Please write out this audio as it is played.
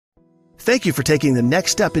Thank you for taking the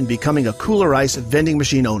next step in becoming a Kooler Ice vending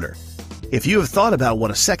machine owner. If you have thought about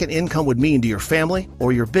what a second income would mean to your family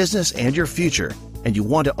or your business and your future, and you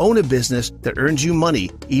want to own a business that earns you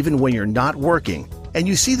money even when you're not working, and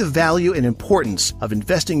you see the value and importance of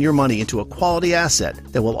investing your money into a quality asset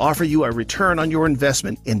that will offer you a return on your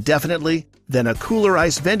investment indefinitely, then a Kooler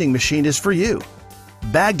Ice vending machine is for you.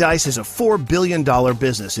 Bagged ice is a $4 billion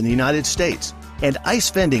business in the United States, and ice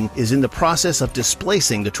vending is in the process of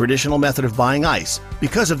displacing the traditional method of buying ice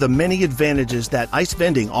because of the many advantages that ice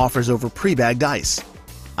vending offers over pre-bagged ice.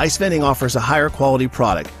 Ice vending offers a higher quality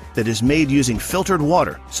product that is made using filtered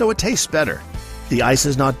water, so it tastes better. The ice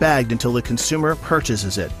is not bagged until the consumer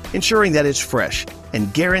purchases it, ensuring that it's fresh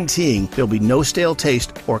and guaranteeing there'll be no stale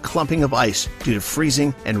taste or clumping of ice due to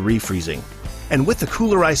freezing and refreezing. And with the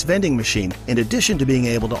Kooler Ice vending machine, in addition to being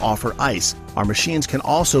able to offer ice, our machines can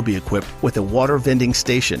also be equipped with a water vending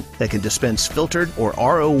station that can dispense filtered or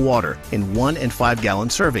RO water in 1 and 5 gallon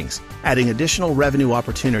servings, adding additional revenue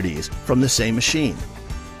opportunities from the same machine.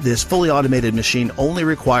 This fully automated machine only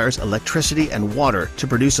requires electricity and water to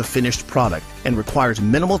produce a finished product and requires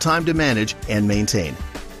minimal time to manage and maintain.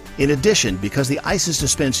 In addition, because the ice is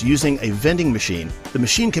dispensed using a vending machine, the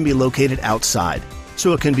machine can be located outside,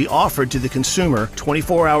 so it can be offered to the consumer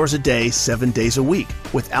 24 hours a day, 7 days a week,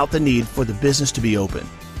 without the need for the business to be open.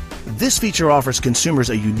 This feature offers consumers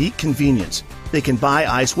a unique convenience. They can buy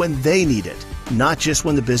ice when they need it, not just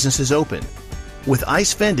when the business is open. With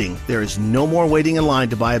ice vending, there is no more waiting in line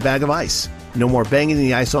to buy a bag of ice, no more banging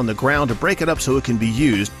the ice on the ground to break it up so it can be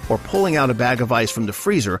used, or pulling out a bag of ice from the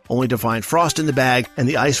freezer only to find frost in the bag and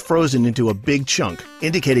the ice frozen into a big chunk,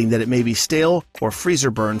 indicating that it may be stale or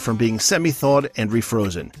freezer burned from being semi-thawed and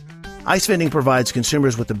refrozen. Ice vending provides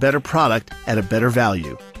consumers with a better product at a better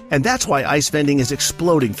value, and that's why ice vending is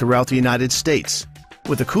exploding throughout the United States.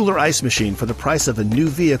 With a Kooler Ice machine for the price of a new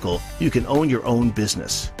vehicle, you can own your own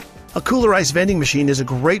business. A Kooler Ice vending machine is a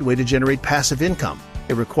great way to generate passive income.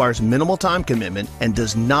 It requires minimal time commitment and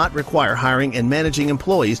does not require hiring and managing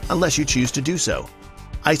employees unless you choose to do so.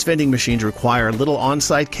 Ice vending machines require little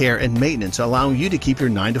on-site care and maintenance, allowing you to keep your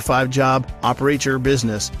 9-to-5 job, operate your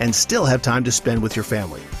business, and still have time to spend with your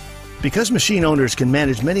family. Because machine owners can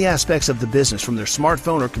manage many aspects of the business from their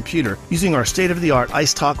smartphone or computer using our state-of-the-art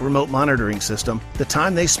IceTalk remote monitoring system, the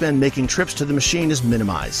time they spend making trips to the machine is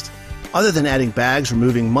minimized. Other than adding bags,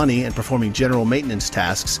 removing money, and performing general maintenance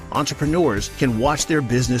tasks, entrepreneurs can watch their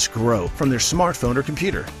business grow from their smartphone or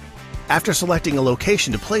computer. After selecting a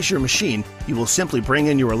location to place your machine, you will simply bring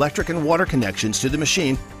in your electric and water connections to the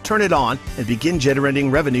machine, turn it on, and begin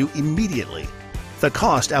generating revenue immediately. The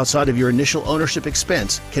cost outside of your initial ownership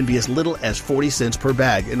expense can be as little as 40 cents per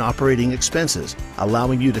bag in operating expenses,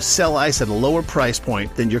 allowing you to sell ice at a lower price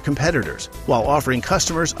point than your competitors, while offering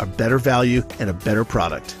customers a better value and a better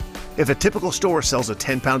product. If a typical store sells a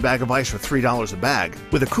 10-pound bag of ice for $3 a bag,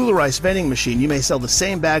 with a Kooler Ice vending machine you may sell the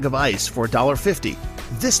same bag of ice for $1.50.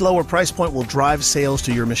 This lower price point will drive sales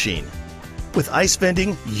to your machine. With ice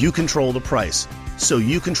vending, you control the price, so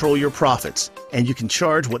you control your profits, and you can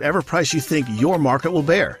charge whatever price you think your market will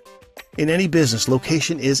bear. In any business,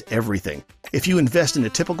 location is everything. If you invest in a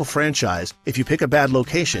typical franchise, if you pick a bad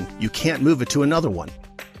location, you can't move it to another one.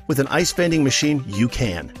 With an ice vending machine, you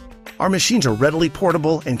can. Our machines are readily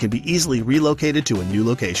portable and can be easily relocated to a new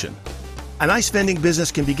location. An ice vending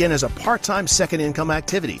business can begin as a part-time second income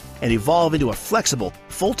activity and evolve into a flexible,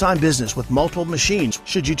 full-time business with multiple machines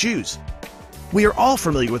should you choose. We are all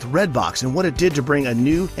familiar with Redbox and what it did to bring a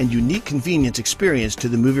new and unique convenience experience to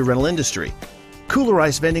the movie rental industry. Kooler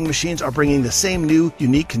Ice vending machines are bringing the same new,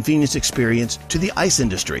 unique convenience experience to the ice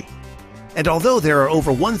industry. And although there are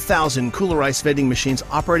over 1,000 Kooler Ice vending machines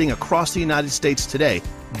operating across the United States today,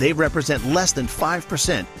 they represent less than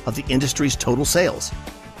 5% of the industry's total sales.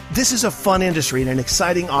 This is a fun industry and an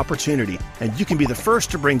exciting opportunity, and you can be the first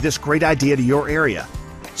to bring this great idea to your area.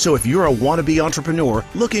 So if you're a wannabe entrepreneur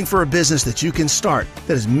looking for a business that you can start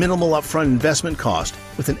that has minimal upfront investment cost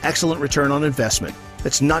with an excellent return on investment,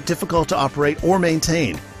 that's not difficult to operate or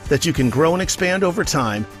maintain, that you can grow and expand over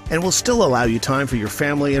time and will still allow you time for your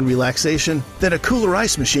family and relaxation, then a Kooler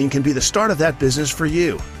Ice machine can be the start of that business for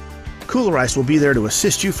you. Kooler Ice will be there to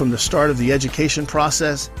assist you from the start of the education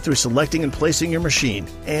process through selecting and placing your machine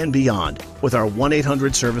and beyond with our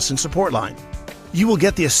 1-800 service and support line. You will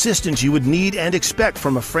get the assistance you would need and expect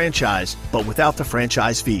from a franchise, but without the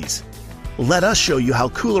franchise fees. Let us show you how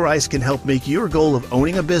Kooler Ice can help make your goal of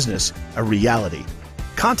owning a business a reality.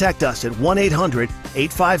 Contact us at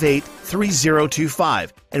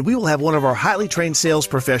 1-800-858-3025, and we will have one of our highly trained sales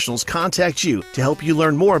professionals contact you to help you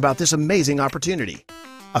learn more about this amazing opportunity.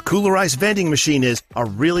 A Kooler Ice vending machine is a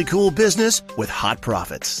really cool business with hot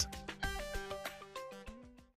profits.